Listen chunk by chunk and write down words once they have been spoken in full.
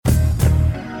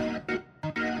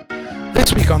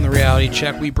This week on the Reality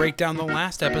Check, we break down the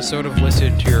last episode of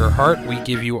Listen to Your Heart. We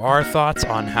give you our thoughts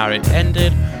on how it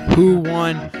ended, who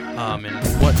won,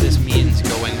 and what this means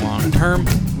going long term.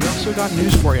 We also got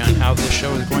news for you on how this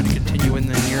show is going to continue in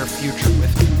the near future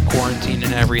with quarantine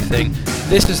and everything.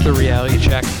 This is the Reality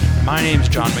Check. My name's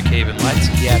John McCabe, and let's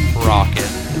get rockin'.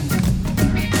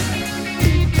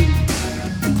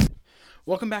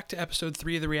 Welcome back to episode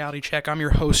 3 of the Reality Check. I'm your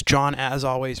host, John. As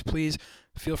always, please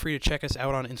feel free to check us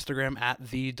out on Instagram at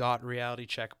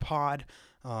the.realitycheckpod.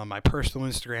 My personal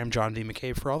Instagram, John D.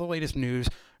 McCabe, for all the latest news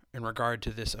in regard to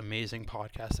this amazing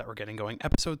podcast that we're getting going.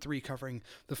 Episode 3, covering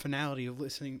the finality of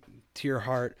Listening to Your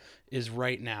Heart, is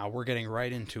right now. We're getting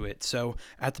right into it. So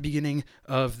at the beginning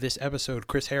of this episode,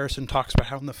 Chris Harrison talks about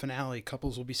how in the finale,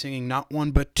 couples will be singing not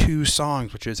one but 2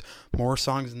 songs, which is more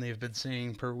songs than they've been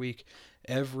singing per week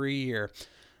every year.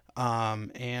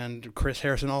 And Chris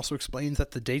Harrison also explains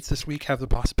that the dates this week have the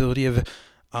possibility of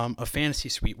a fantasy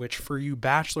suite, which for you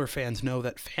Bachelor fans know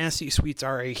that fantasy suites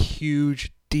are a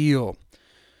huge deal.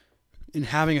 In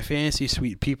having a fantasy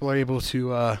suite, people are able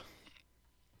to,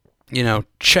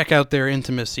 check out their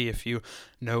intimacy, if you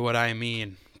know what I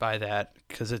mean by that,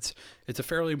 because it's a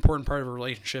fairly important part of a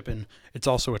relationship, and it's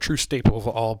also a true staple of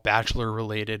all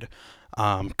Bachelor-related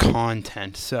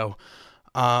content. So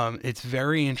it's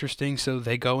very interesting. So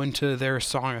they go into their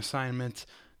song assignments,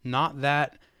 not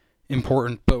that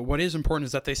important, but what is important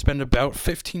is that they spend about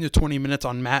 15 to 20 minutes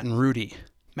on Matt and Rudy.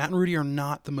 Matt and Rudy are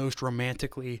not the most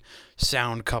romantically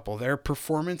sound couple. Their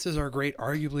performances are great,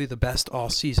 arguably the best all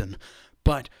season,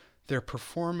 but their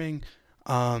performing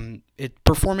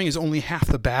is only half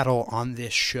the battle on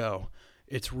this show.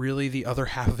 It's really the other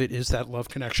half of it is that love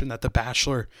connection that The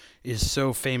Bachelor is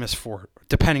so famous for,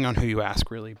 depending on who you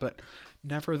ask, really. But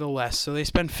nevertheless, so they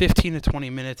spend 15 to 20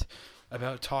 minutes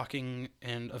about talking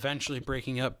and eventually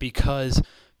breaking up because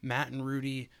Matt and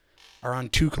Rudy are on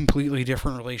 2 completely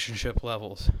different relationship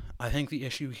levels. I think the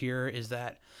issue here is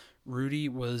that Rudy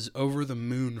was over the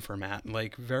moon for Matt,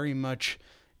 like very much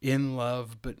in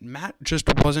love, but Matt just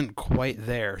wasn't quite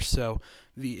there. So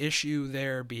the issue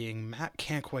there being Matt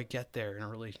can't quite get there in a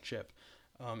relationship.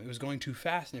 It was going too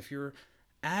fast, and if you're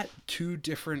at 2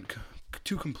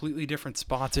 completely different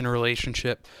spots in a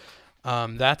relationship,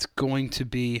 that's going to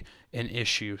be an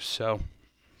issue. So,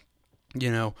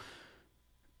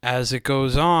 as it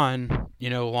goes on,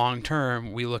 long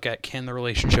term, we look at, can the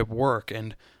relationship work?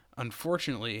 And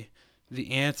unfortunately,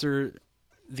 the answer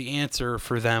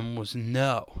for them was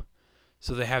no.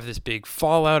 So they have this big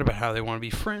fallout about how they want to be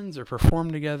friends or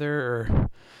perform together or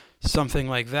something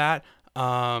like that.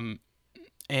 And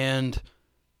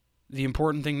the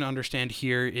important thing to understand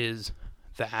here is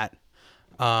that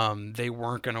they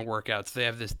weren't going to work out. So they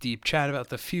have this deep chat about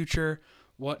the future,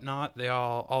 whatnot. They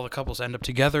all the couples end up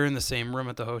together in the same room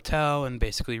at the hotel, and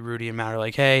basically Rudy and Matt are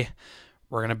like, hey,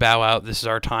 we're going to bow out. This is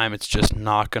our time. It's just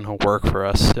not going to work for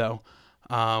us. So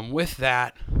with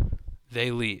that, they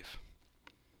leave.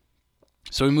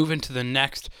 So we move into the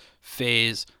next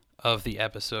phase of the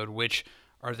episode, which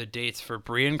are the dates for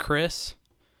Bri and Chris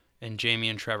and Jamie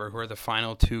and Trevor, who are the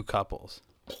final 2 couples.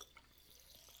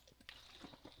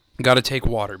 Got to take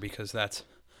water because that's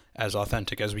as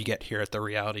authentic as we get here at the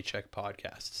Reality Check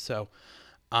podcast. So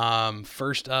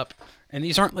first up, and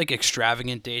these aren't like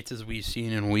extravagant dates as we've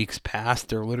seen in weeks past.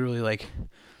 They're literally like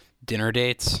dinner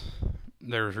dates.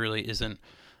 There really isn't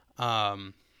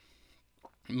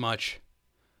much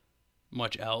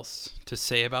else to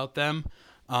say about them.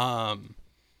 And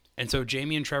so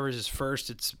Jamie and Trevor's is first.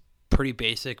 It's pretty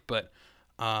basic, but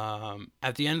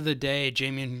at the end of the day,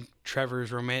 Jamie and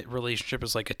Trevor's relationship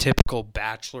is like a typical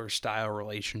Bachelor-style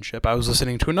relationship. I was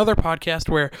listening to another podcast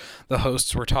where the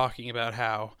hosts were talking about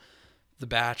how The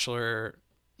Bachelor,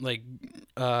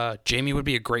 Jamie would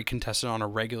be a great contestant on a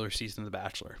regular season of The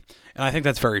Bachelor. And I think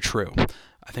that's very true.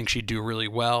 I think she'd do really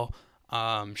well.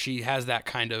 She has that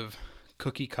kind of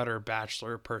cookie-cutter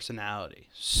Bachelor personality.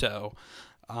 So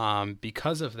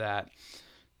because of that,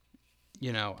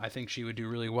 I think she would do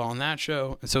really well on that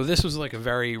show. And so this was like a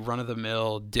very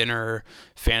run-of-the-mill dinner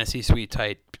fantasy suite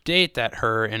type date that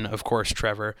her and, of course,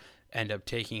 Trevor end up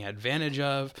taking advantage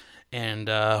of. And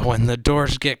when the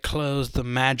doors get closed, the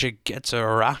magic gets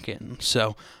a-rockin'.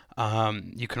 So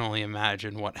you can only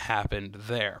imagine what happened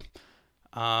there.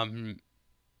 And,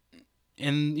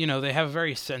 they have a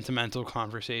very sentimental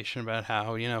conversation about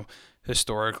how,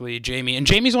 historically,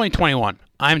 Jamie's only 21.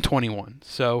 I'm 21.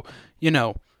 So,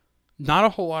 not a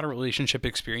whole lot of relationship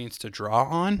experience to draw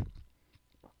on,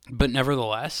 but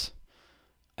nevertheless,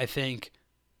 I think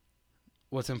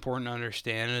what's important to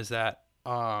understand is that,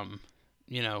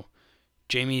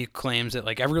 Jamie claims that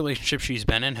like every relationship she's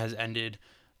been in has ended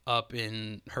up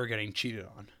in her getting cheated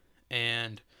on.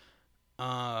 And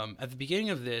at the beginning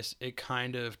of this, it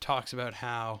kind of talks about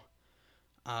how,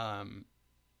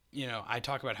 I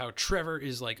talk about how Trevor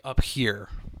is like up here,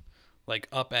 like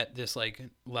up at this like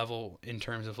level in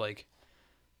terms of like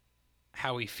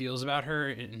how he feels about her,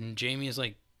 and Jamie is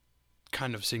like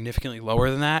kind of significantly lower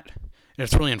than that. And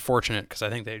it's really unfortunate because I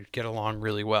think they get along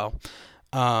really well.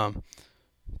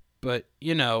 But,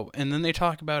 and then they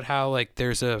talk about how, like,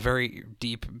 there's a very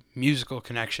deep musical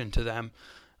connection to them.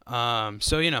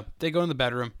 So, they go in the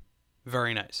bedroom.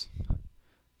 Very nice.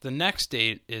 The next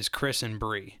date is Chris and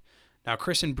Bree. Now,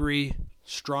 Chris and Bree,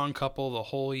 strong couple the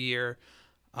whole year,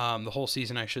 the whole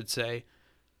season, I should say.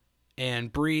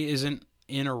 And Bree isn't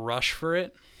in a rush for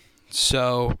it.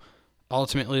 So,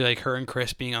 ultimately, like, her and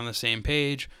Chris being on the same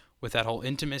page with that whole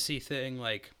intimacy thing,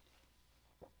 like,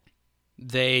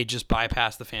 they just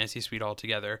bypass the fantasy suite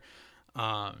altogether.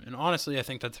 And honestly, I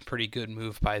think that's a pretty good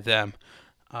move by them.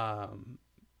 Not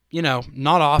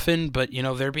often, but,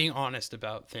 they're being honest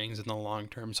about things in the long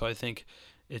term. So I think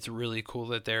it's really cool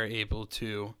that they're able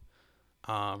to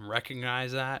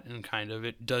recognize that, and kind of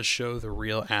it does show the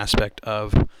real aspect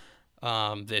of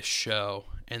this show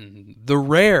and the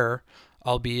rare,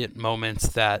 albeit, moments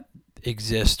that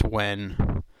exist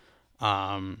when,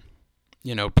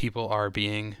 people are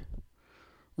being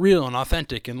real and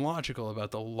authentic and logical about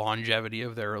the longevity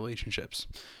of their relationships.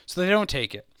 So they don't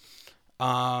take it.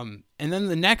 And then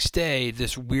the next day,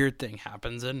 this weird thing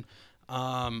happens. And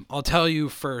I'll tell you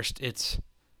first, it's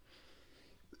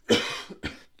a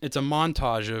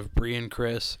montage of Bree and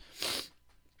Chris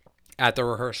at the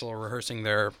rehearsal, rehearsing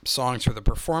their songs for the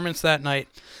performance that night.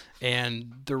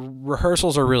 And the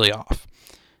rehearsals are really off.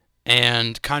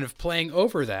 And kind of playing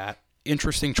over that,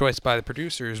 interesting choice by the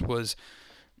producers was,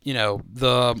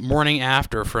 the morning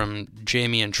after from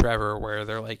Jamie and Trevor, where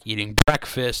they're like eating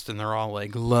breakfast and they're all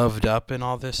like loved up and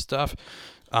all this stuff.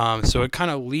 So it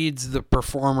kind of leads the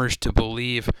performers to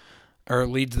believe, or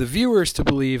leads the viewers to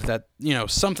believe that,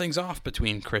 something's off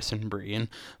between Chris and Bree. And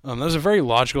that was a very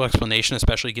logical explanation,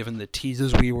 especially given the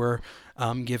teases we were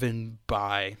given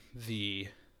by the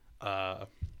the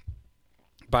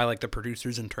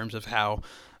producers in terms of how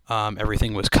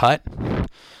everything was cut.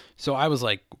 So I was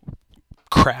like,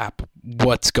 crap,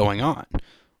 what's going on?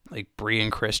 Like, Bree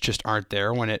and Chris just aren't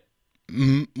there when it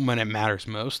matters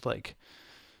most. Like,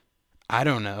 I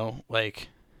don't know. Like,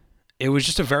 it was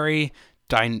just a very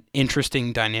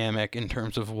interesting dynamic in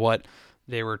terms of what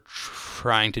they were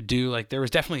trying to do. Like, there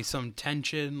was definitely some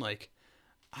tension. Like,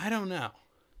 I don't know.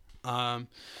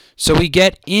 So we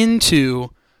get into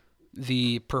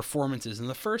the performances, and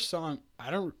the first song, I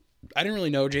didn't really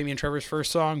know Jamie and Trevor's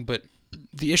first song, but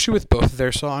the issue with both of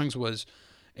their songs was,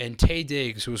 and Taye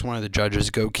Diggs, who was one of the judges,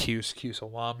 go Cuse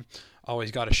alum,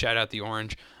 always got to shout out the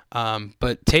orange.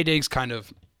 But Taye Diggs kind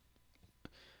of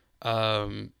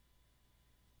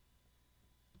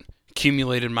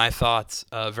accumulated my thoughts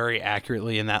very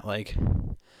accurately in that, like,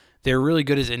 they're really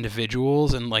good as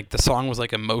individuals, and like the song was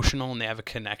like emotional and they have a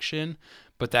connection,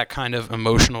 but that kind of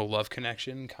emotional love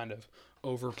connection kind of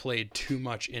overplayed too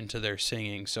much into their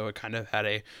singing, so it kind of had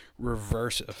a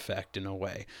reverse effect in a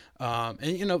way.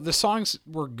 And the songs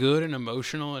were good and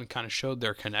emotional and kind of showed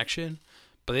their connection,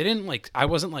 but they didn't like, I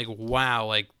wasn't like, wow,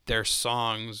 like their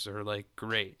songs are like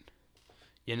great,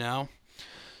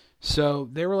 so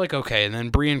they were like, okay. And then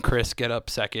Bree and Chris get up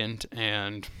second,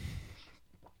 and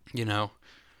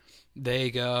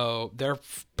they go,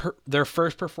 their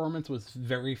first performance was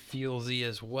very feelsy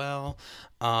as well.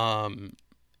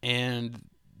 And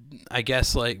I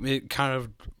guess, like, it kind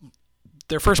of,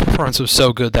 their first performance was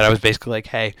so good that I was basically like,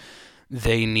 hey,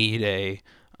 they need a,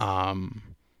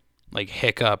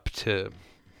 hiccup to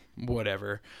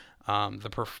whatever,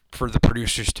 for the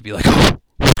producers to be like, oh,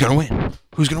 who's going to win?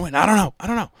 Who's going to win? I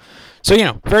don't know. So,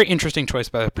 very interesting choice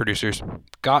by the producers.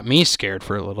 Got me scared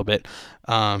for a little bit.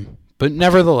 But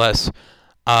nevertheless,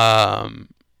 and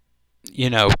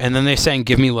then they sang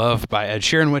Give Me Love by Ed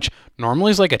Sheeran, which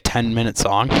normally is like a 10-minute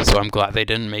song, so I'm glad they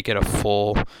didn't make it a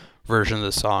full version of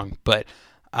the song. But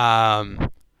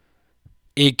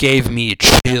it gave me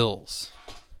chills.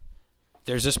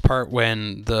 There's this part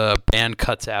when the band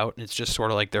cuts out, and it's just sort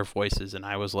of like their voices, and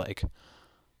I was like,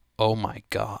 oh my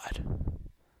God,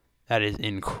 that is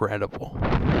incredible.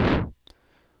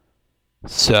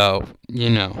 So,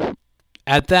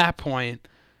 at that point,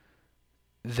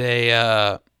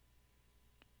 they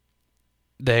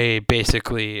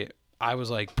basically, I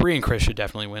was like, Bree and Chris should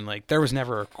definitely win. Like, there was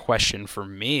never a question for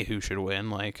me who should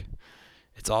win. Like,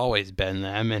 it's always been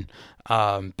them.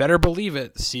 And better believe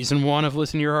it, season 1 of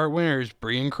Listen to Your Heart winners,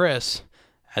 Bree and Chris,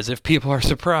 as if people are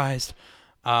surprised.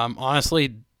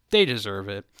 Honestly, they deserve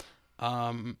it.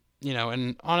 And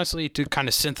honestly, to kind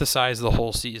of synthesize the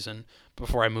whole season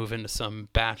before I move into some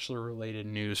Bachelor-related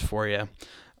news for you,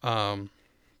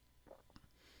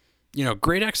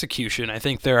 great execution. I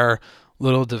think there are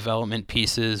little development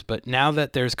pieces, but now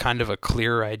that there's kind of a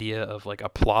clear idea of like a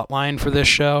plot line for this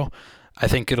show, I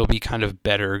think it'll be kind of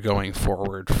better going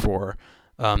forward for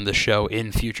the show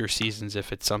in future seasons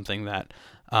if it's something that,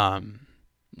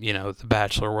 the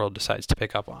Bachelor world decides to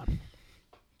pick up on.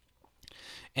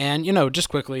 And, just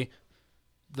quickly,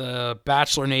 the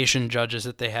Bachelor Nation judges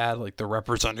that they had, like the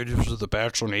representatives of the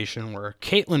Bachelor Nation, were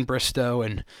Caitlin Bristowe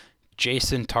and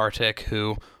Jason Tartick,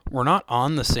 who were not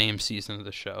on the same season of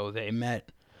the show. They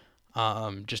met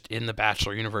just in the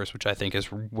Bachelor universe, which I think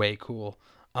is way cool.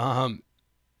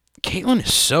 Caitlin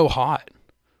is so hot.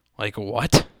 Like,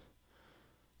 what?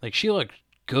 Like, she looked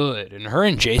good, and her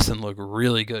and Jason look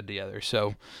really good together.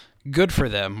 So, good for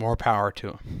them. More power to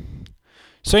them.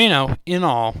 So, in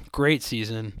all, great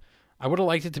season. I would have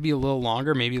liked it to be a little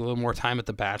longer, maybe a little more time at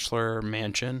the Bachelor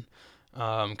Mansion,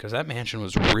 because that mansion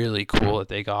was really cool that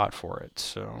they got for it.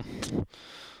 So,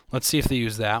 let's see if they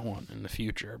use that one in the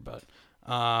future. But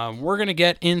we're going to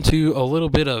get into a little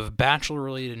bit of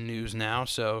Bachelor-related news now.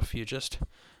 So, if you just...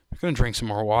 I'm going to drink some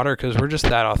more water because we're just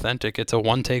that authentic. It's a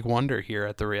one-take wonder here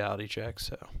at the Reality Check.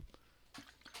 So,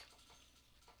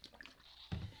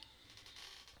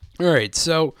 all right,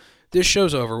 so this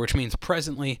show's over, which means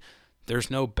presently there's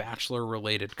no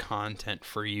Bachelor-related content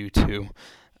for you to,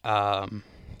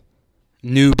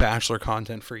 new Bachelor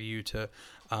content for you to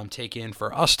take in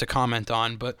for us to comment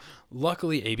on. But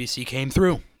luckily, ABC came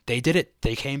through. They did it.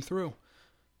 They came through.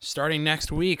 Starting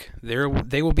next week,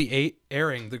 they will be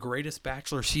airing the greatest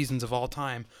Bachelor seasons of all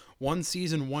time. One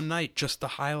season, one night, just the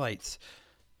highlights.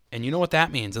 And you know what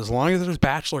that means. As long as there's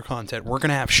Bachelor content, we're going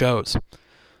to have shows.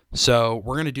 So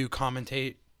we're going to do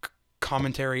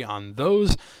commentary on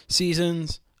those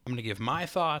seasons. I'm going to give my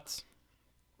thoughts,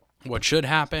 what should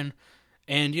happen.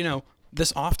 And,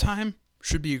 this off time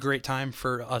should be a great time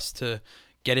for us to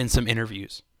get in some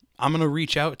interviews. I'm going to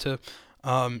reach out to,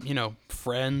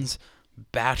 friends,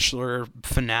 Bachelor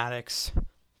fanatics,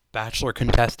 Bachelor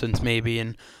contestants maybe,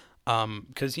 and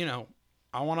because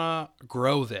I want to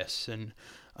grow this, and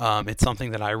it's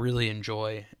something that I really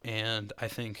enjoy, and I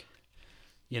think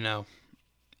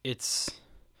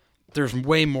there's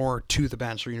way more to the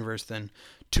Bachelor universe than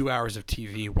 2 hours of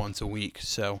TV once a week.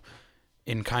 So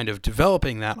in kind of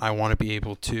developing that, I want to be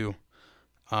able to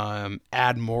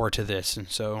add more to this, and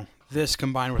so this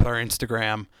combined with our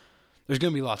Instagram, there's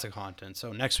going to be lots of content.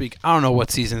 So next week, I don't know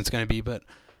what season it's going to be, but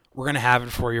we're going to have it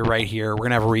for you right here. We're going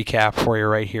to have a recap for you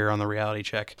right here on the Reality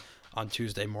Check on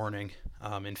Tuesday morning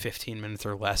in 15 minutes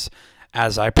or less,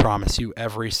 as I promise you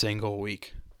every single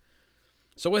week.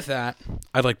 So with that,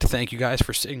 I'd like to thank you guys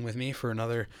for sitting with me for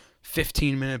another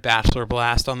 15-minute Bachelor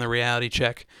blast on the Reality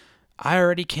Check. I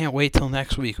already can't wait till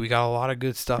next week. We got a lot of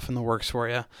good stuff in the works for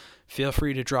you. Feel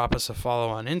free to drop us a follow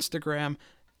on Instagram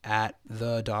at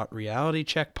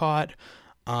the.realitycheckpod,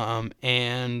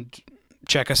 and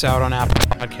check us out on Apple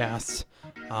Podcasts,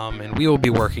 and we will be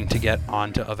working to get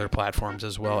onto other platforms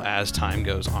as well as time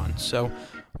goes on. So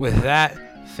with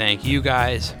that, thank you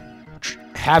guys.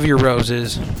 Have your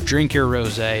roses, drink your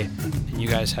rosé, and you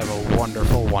guys have a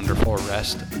wonderful, wonderful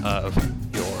rest of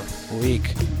your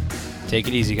week. Take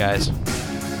it easy, guys.